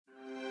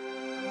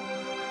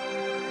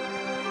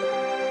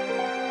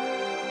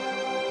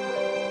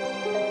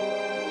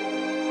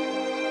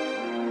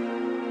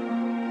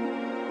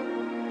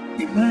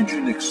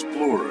Imagine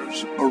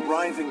explorers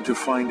arriving to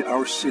find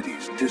our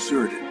cities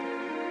deserted.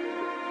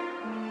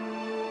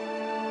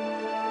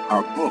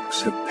 Our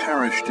books have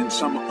perished in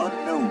some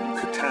unknown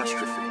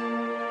catastrophe.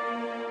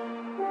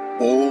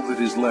 All that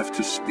is left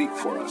to speak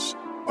for us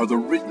are the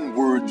written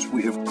words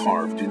we have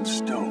carved in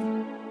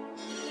stone.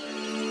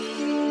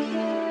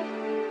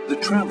 The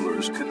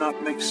travelers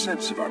cannot make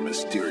sense of our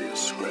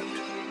mysterious script.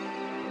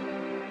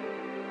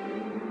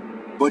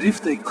 But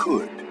if they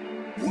could,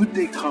 would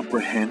they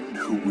comprehend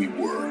who we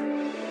were?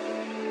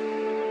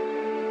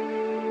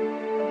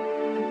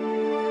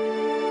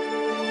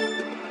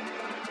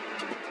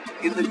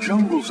 In the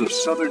jungles of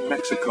southern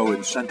Mexico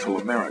and Central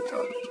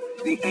America,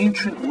 the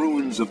ancient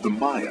ruins of the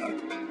Maya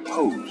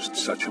posed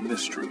such a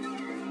mystery.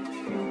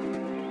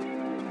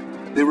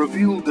 They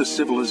revealed a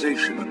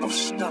civilization of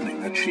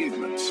stunning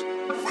achievements,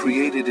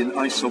 created in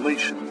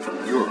isolation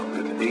from Europe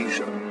and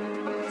Asia.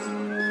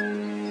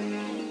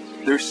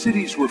 Their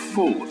cities were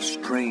full of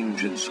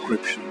strange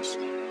inscriptions,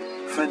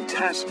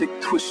 fantastic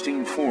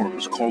twisting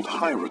forms called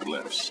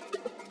hieroglyphs.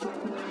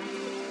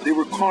 They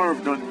were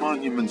carved on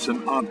monuments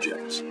and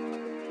objects,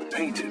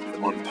 painted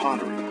on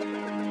pottery,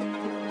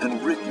 and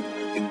written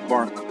in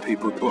bark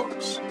paper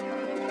books.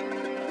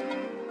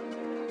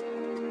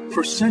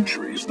 For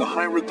centuries, the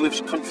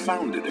hieroglyphs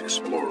confounded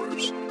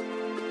explorers.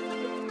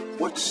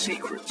 What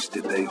secrets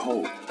did they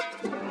hold?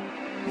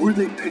 Were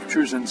they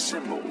pictures and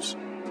symbols,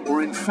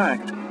 or in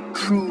fact,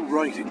 true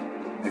writing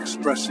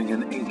expressing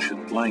an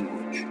ancient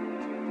language?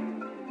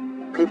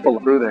 People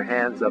threw their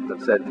hands up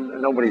and said,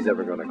 nobody's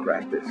ever going to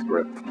crack this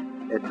script.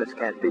 It just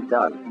can't be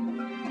done.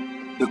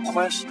 The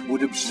quest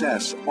would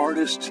obsess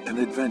artists and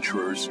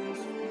adventurers,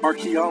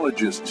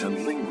 archaeologists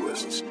and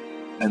linguists,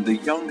 and the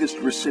youngest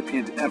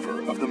recipient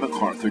ever of the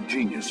MacArthur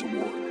Genius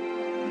Award.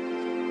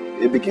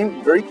 It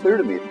became very clear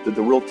to me that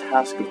the real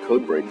task of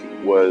code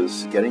breaking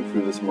was getting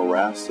through this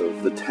morass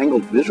of the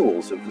tangled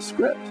visuals of the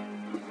script.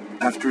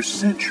 After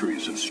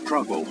centuries of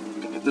struggle,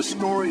 the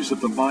stories of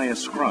the Maya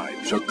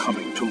scribes are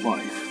coming to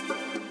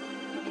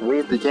life.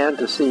 We began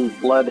to see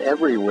blood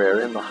everywhere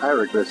in the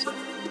hieroglyphs.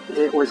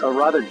 It was a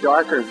rather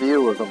darker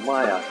view of the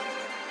Maya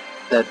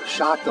that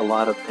shocked a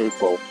lot of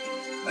people.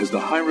 As the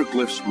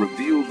hieroglyphs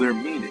reveal their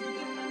meaning,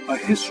 a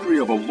history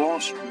of a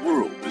lost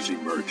world is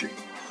emerging,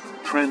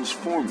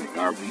 transforming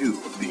our view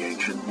of the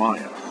ancient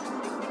Maya.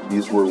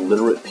 These were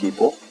literate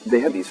people. They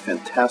had these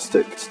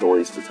fantastic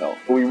stories to tell.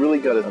 We really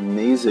got an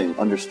amazing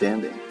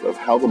understanding of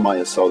how the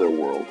Maya saw their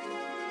world.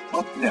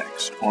 Up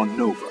next on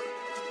Nova,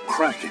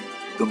 cracking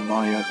the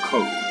Maya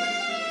code.